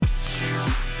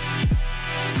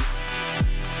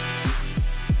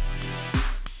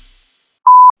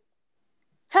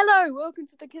Hello, welcome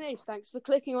to the Knish. Thanks for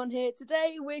clicking on here.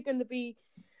 Today we're going to be,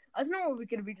 I don't know what we're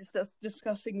going to be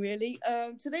discussing really.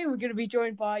 Today we're going to be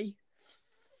joined by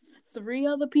 3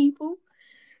 other people.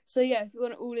 So yeah, if you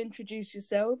want to all introduce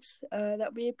yourselves,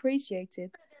 that'd be appreciated.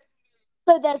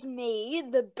 So there's me,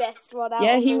 the best one out of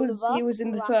all of us. He was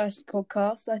in the first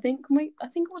podcast, I think. I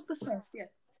think it was the first, yeah.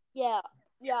 Yeah,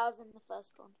 I was in the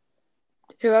first one.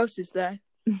 Who else is there?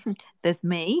 There's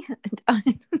me.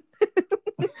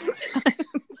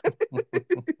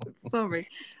 Sorry.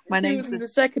 She was in the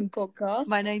second podcast.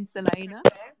 My name's Elena.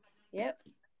 Yep.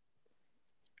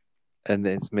 And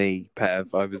there's me,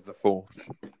 Pav. I was the 4th.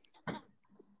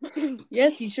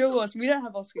 Yes, he sure was. We don't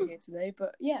have Oscar here today,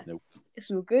 but yeah, Nope. It's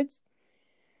all good.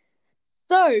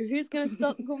 So, who's going to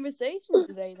start the conversation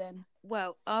today then?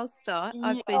 Well, I'll start.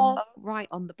 I've been right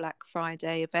on the Black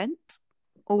Friday event,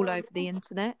 all over the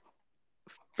internet.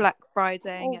 Black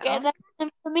Friday.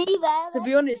 For me there. To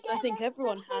be honest, I think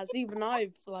everyone has. Even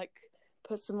I've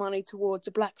put some money towards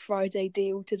a Black Friday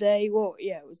deal today. Well,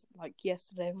 yeah, it was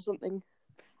yesterday or something.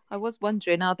 I was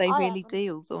wondering, are they really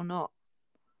deals or not?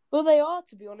 Well, they are,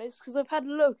 to be honest, because I've had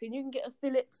a look, and you can get a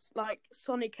Philips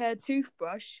Sonic Hair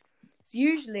toothbrush. It's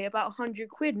usually about £100,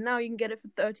 and now you can get it for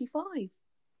 35.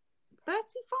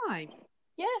 35?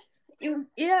 Yeah,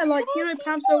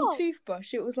 Pam's old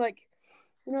toothbrush. It was that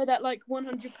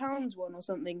 £100 one or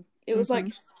something. It was like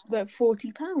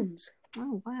 £40.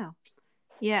 Oh wow!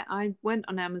 Yeah, I went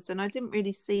on Amazon. I didn't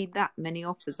really see that many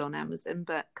offers on Amazon,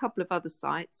 but a couple of other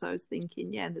sites. I was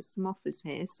thinking, yeah, there's some offers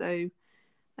here, so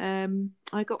I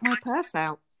got my purse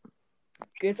out.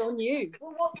 Good on you.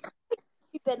 Well, what have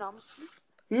you been on?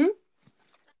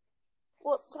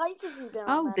 What site have you been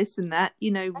on? Oh, this and that.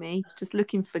 You know me, just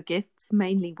looking for gifts,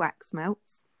 mainly wax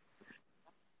melts.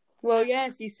 Well,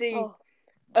 yes, you see.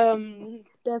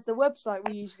 There's a website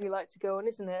we usually like to go on,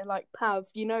 isn't it? Like Pav,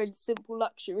 Simple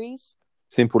Luxuries.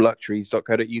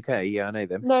 Simpleluxuries.co.uk. Yeah, I know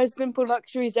them. No,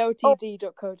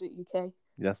 simpleluxuriesltd.co.uk.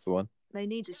 That's the one. They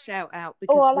need a shout out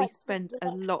because we spend a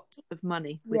lot of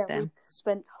money with them. We've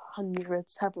spent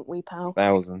hundreds, haven't we, pal?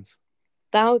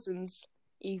 Thousands,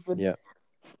 even. Yeah.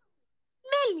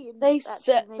 Millions.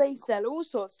 They sell all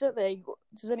sorts, don't they?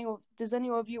 Does anyone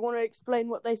of you want to explain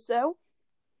what they sell?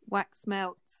 Wax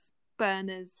melts,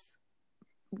 burners,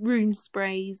 room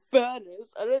sprays.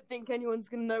 Burners? I don't think anyone's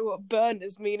going to know what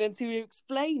burners mean until you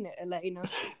explain it, Elena.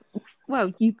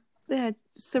 Well, they're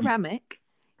ceramic.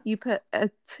 You put a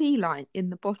tea light in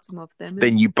the bottom of them.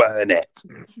 Then you burn it.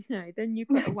 Then you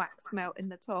put a wax melt in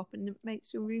the top and it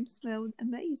makes your room smell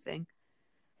amazing.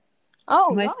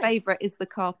 Oh, My nice. favourite is the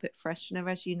carpet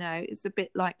freshener, as you know. It's a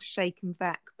bit like Shake and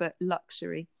Vac, but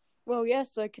luxury. Well,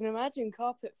 yes, I can imagine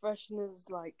carpet fresheners,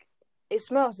 it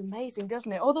smells amazing,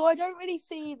 doesn't it? Although I don't really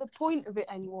see the point of it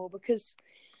anymore because,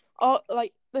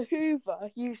 the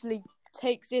Hoover usually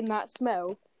takes in that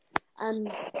smell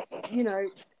and,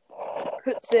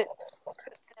 puts it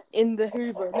in the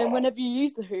Hoover. And then whenever you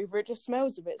use the Hoover, it just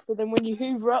smells of it. So then when you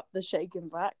Hoover up the Shake and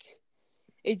Vac,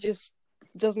 it just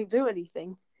doesn't do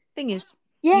anything. Thing is,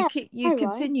 you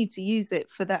continue to use it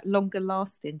for that longer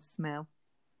lasting smell.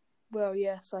 Well,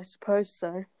 yes, I suppose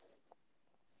so.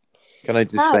 Can I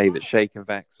just say that Shake and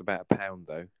Vac's about £1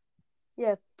 though?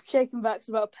 Yeah, Shake and Vac's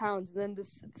about £1, and then the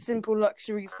Simple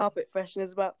Luxuries carpet freshener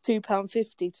is about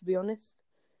 £2.50, to be honest.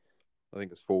 I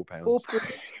think it's £4.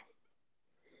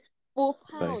 £4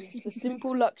 for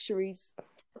Simple Luxuries.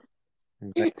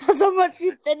 Okay. That's how much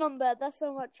you've been on there.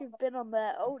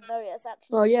 Oh no, it's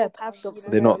actually. Oh yeah, Pav shops.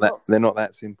 They're not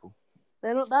that simple.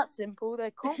 They're not that simple. They're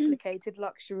complicated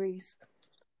luxuries.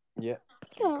 Yeah.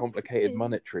 Complicated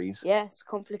monetaries. Yes,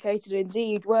 complicated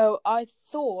indeed. Well, I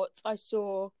thought I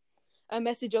saw a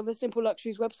message on the Simple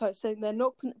Luxuries website saying they're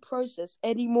not going to process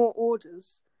any more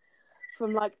orders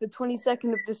from the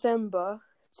 22nd of December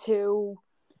till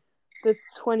the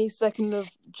 22nd of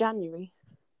January.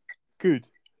 Good.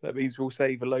 That means we'll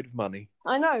save a load of money.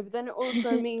 I know, but then it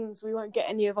also means we won't get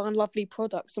any of our lovely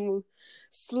products, and we'll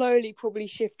slowly probably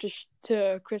shift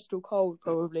to Crystal Cold,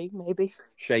 maybe.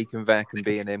 Shake and Vac and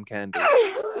B&M candles.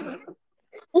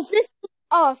 Is this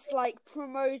us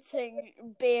promoting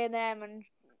B&M and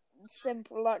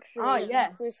Simple Luxuries? Oh yes,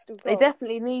 and Crystal Gold? They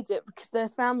definitely need it because they're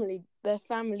family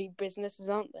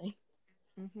businesses, aren't they?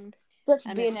 Mm-hmm.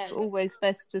 And it's always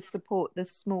best to support the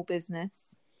small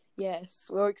business. Yes,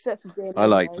 well, except for B&M. I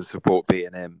like to support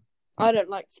B&M. I don't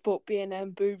like to support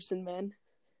B&M, boobs and men.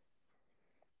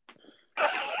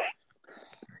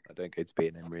 I don't go to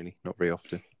B&M really, not very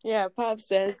often. Yeah, Pav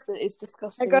says that it's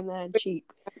disgusting in there and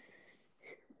cheap.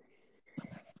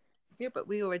 Yeah, but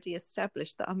we already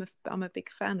established that I'm a big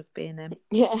fan of B&M.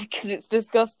 Yeah, because it's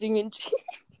disgusting and cheap.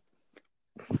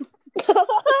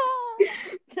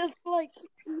 Just like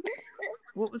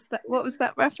What was that? What was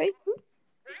that, Raffy?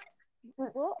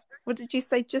 what? What did you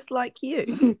say? Just like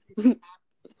you?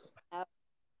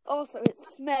 Also,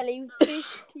 it's smelly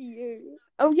fish to you.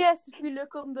 Oh yes, if you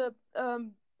look on the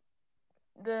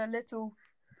little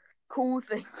cool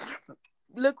thing,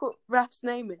 look what Raff's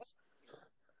name is.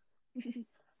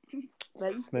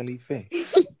 Smelly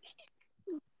fish.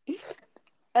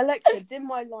 Alexa, dim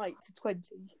my light to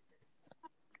 20.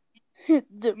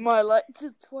 Did my light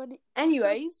to 20.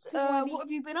 Anyways, To 20 what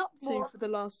have you been up to more. for the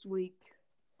last week?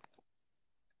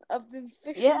 I've been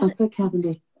fishing. Yeah. Upper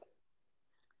Cavendish.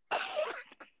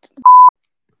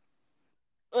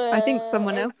 I think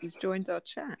someone else has joined our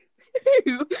chat.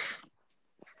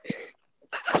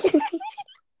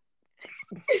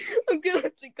 I'm gonna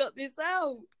have to cut this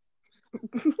out.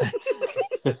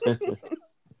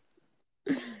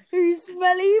 Who's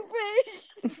smelly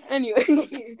fish? Anyway,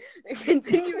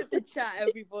 continue with the chat,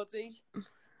 everybody.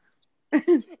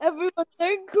 Everyone,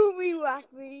 don't call me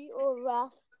Raffy or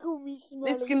Raff. Call me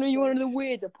smelly. This is gonna be one of the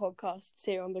weirder podcasts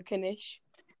here on the Knish.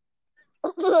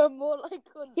 More like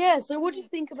on. Yeah, so what do you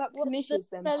think about What Knishes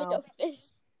then, smelly Pav? of fish.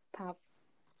 Pav?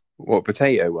 What,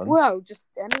 potato one? Well, just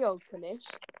any old Knish.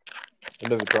 I've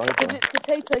never tried Because one. it's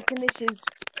Potato Knish's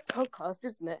podcast,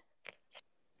 isn't it?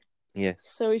 Yes.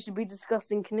 So we should be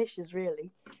discussing Knishes,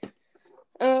 really.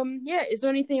 Yeah, is there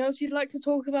anything else you'd like to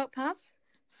talk about, Pav?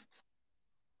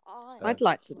 I'd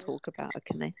like to talk about a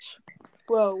Knish.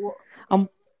 Well, what?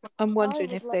 I'm wondering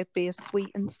would if like- there'd be a sweet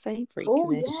and savoury Oh,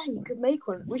 Knish. yeah, you could make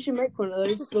one. We should make one of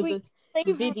those for the Sweet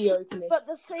savoury, video Knish. But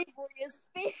the savoury is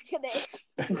fish Knish.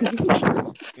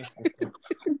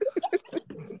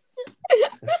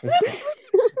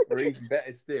 Or even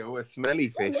better still, a smelly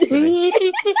fish.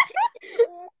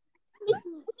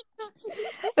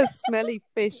 A smelly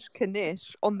fish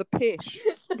Knish on the pish.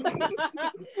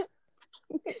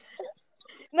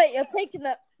 Mate, you're taking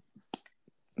that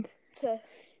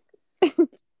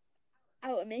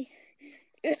out of me.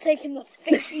 You're taking the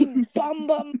fishy bum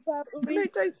out of me. No,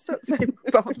 don't stop saying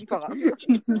bum bum.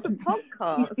 This is a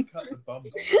podcast.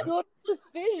 You're the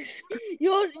fish.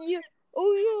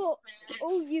 All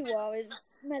you are is a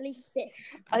smelly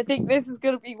fish. I think this is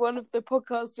going to be one of the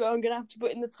podcasts where I'm going to have to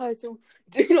put in the title,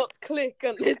 do not click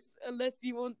unless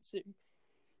you want to.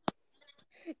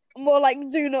 More like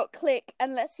do not click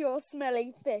unless you're a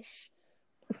smelly fish.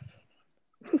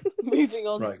 Moving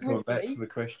on Right, come on, back swiftly. to the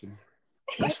questions.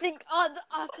 I think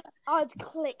I'd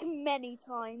click many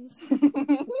times. I'm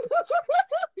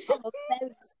a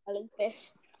very smelly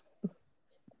fish.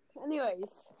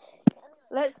 Anyways,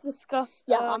 let's discuss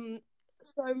Yeah.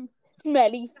 some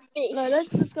Smelly fish. no, let's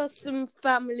discuss some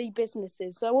family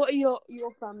businesses. So what are your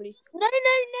family? No.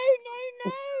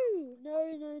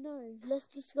 Let's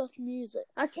discuss music.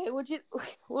 Okay,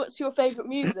 what's your favourite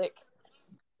music?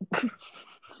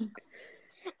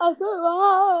 I'll go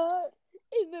hard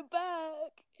in the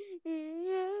back.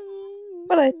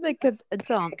 But I think a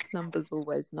dance number's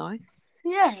always nice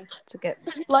Yeah. to get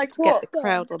Like get what? the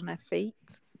crowd on their feet.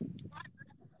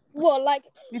 What, like?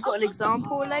 You've got an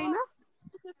example, Elena?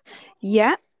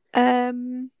 Yeah.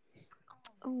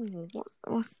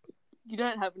 What's You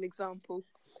don't have an example.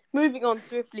 Moving on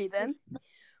swiftly then.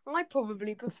 I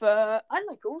probably prefer... I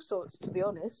like all sorts, to be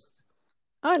honest.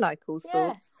 I like all Yeah.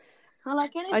 sorts. I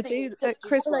like anything I do except at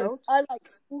Christmas. Juice WRLD. I like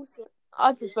salsa.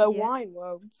 I prefer Yeah. Wine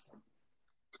Worlds.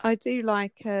 I do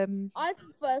like I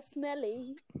prefer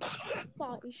smelly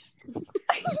fish.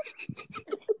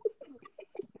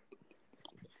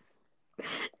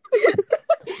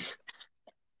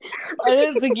 I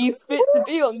don't think he's fit to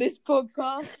be on this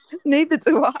podcast. neither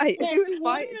do I. Who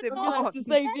invited him I'm going to on? have to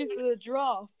save this as a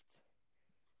draft.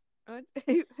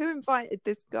 Who invited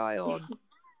this guy on?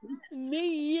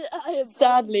 Me.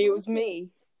 Sadly, it was me.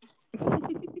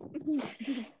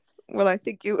 Well, I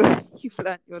think you've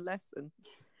learnt your lesson.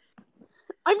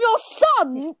 I'm your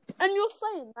son, and you're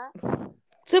saying that.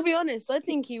 To be honest, I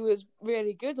think he was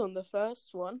really good on the first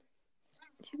one.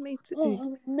 Me too. Oh,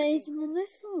 I'm amazing on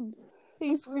this one.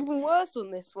 He's even worse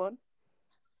on this one.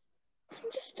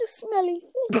 I'm just a smelly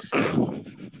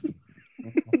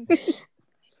fish.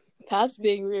 Pav's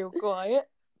being real quiet.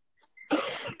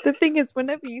 The thing is,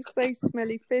 whenever you say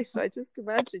smelly fish, I just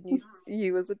imagine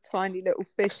you as a tiny little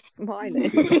fish smiling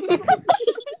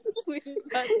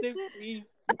That's so sweet.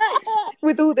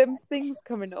 with all them things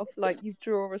coming off, like you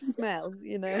draw a smell,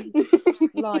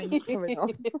 lines coming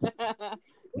off.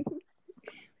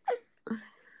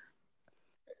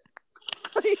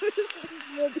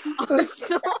 Oh,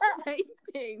 stop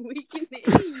vaping. We can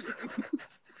hear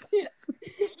you.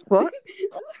 What?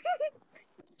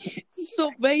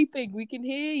 Stop vaping. We can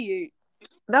hear you.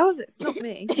 No, that's not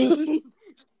me.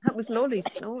 That was Lolly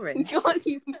snoring.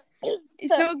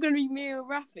 It's not going to be me or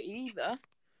Raffy either.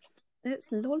 It's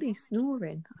Lolly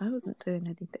snoring. I wasn't doing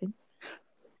anything.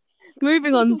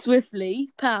 Moving on swiftly,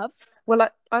 Pav. Well,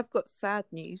 I've got sad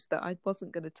news that I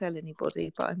wasn't going to tell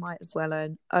anybody, but I might as well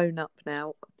own up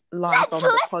now, live Let's on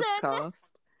the listen.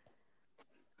 podcast.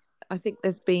 I think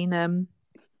there's been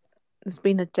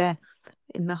a death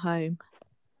in the home.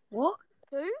 What?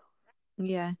 Who?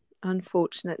 Yeah,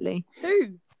 unfortunately.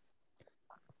 Who?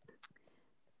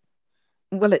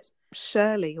 Well, it's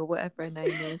Shirley or whatever her name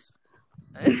is.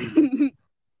 I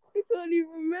can't even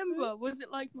remember. Was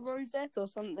it like Rosette or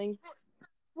something?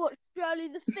 What, Shirley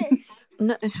the fish?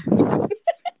 No.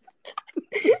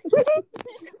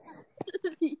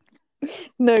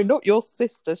 No, not your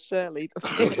sister Shirley.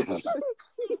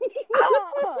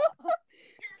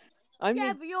 I mean,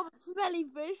 Yeah, but you're the smelly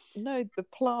fish. no, the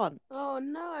plant. Oh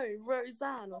no,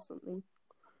 Roseanne or something.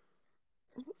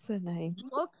 What's her name?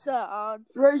 Roxanne.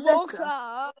 Rosetta.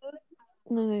 Roxanne.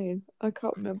 No, I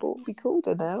can't remember what we called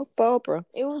her now. Barbara.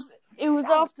 It was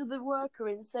after the worker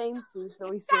in Sainsbury's that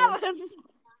we saw. Darren.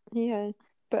 Yeah,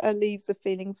 but her leaves are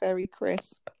feeling very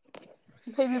crisp.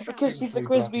 Maybe because she's a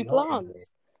crispy plant.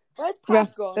 Where's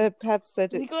Pav gone? Pav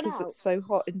said Has he it's gone because out? it's so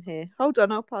hot in here. Hold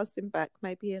on, I'll pass him back.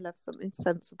 Maybe he'll have something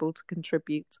sensible to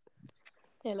contribute.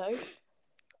 Hello.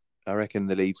 I reckon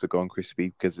the leaves are gone crispy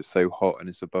because it's so hot and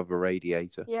it's above a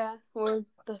radiator. Yeah, well,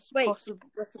 that's Wait. possible.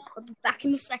 I'll be back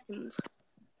in a second.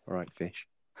 All right, fish.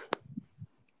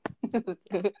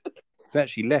 It's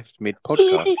actually left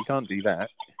mid-podcast. You can't do that.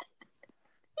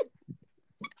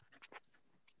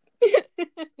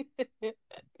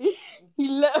 He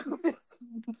left.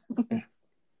 You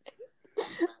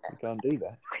can't do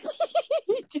that.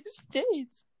 He just did.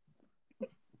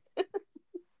 Do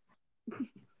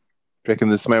you reckon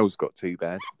the smell's got too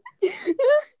bad?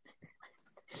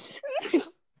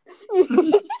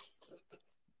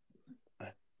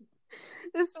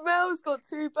 The smell's got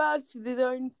too bad for his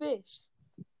own fish.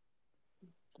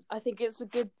 I think it's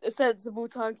a sensible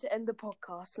time to end the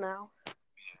podcast now.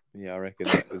 Yeah, I reckon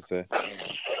that was a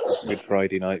good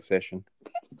Friday night session.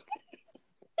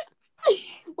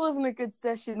 Wasn't a good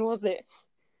session, was it?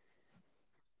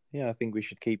 Yeah, I think we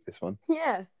should keep this one.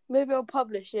 Yeah, maybe I'll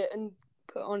publish it and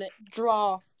put on it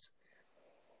draft.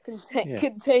 Yeah.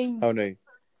 Contains. Oh no,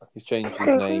 he's changed his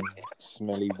name.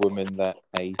 Smelly woman that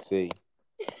AC.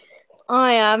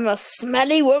 I am a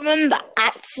smelly woman that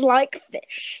acts like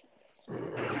fish.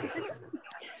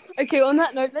 Okay, on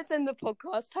that note, let's end the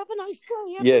podcast. Have a nice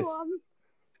day, Yes. everyone.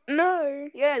 No.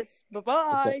 Yes.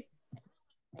 Bye-bye. Okay.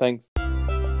 Thanks.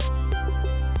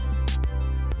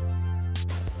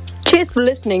 Cheers for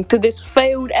listening to this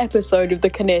failed episode of the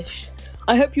Knish.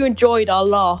 I hope you enjoyed our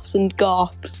laughs and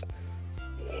gaffs.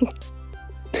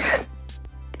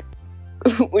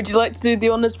 Would you like to do the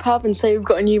honours, Pav, and say we've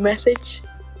got a new message?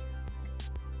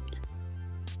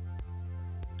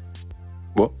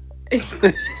 What?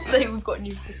 Just say we've got a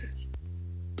new message.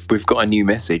 We've got a new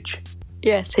message.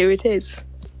 Yes, here it is.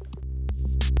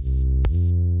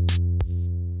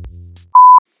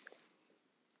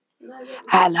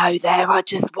 Hello there, I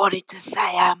just wanted to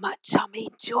say how much I'm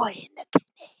enjoying the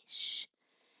Knish.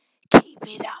 Keep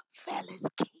it up, fellas,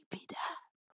 keep it up.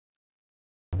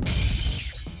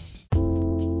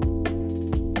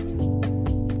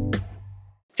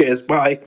 Cheers, bye.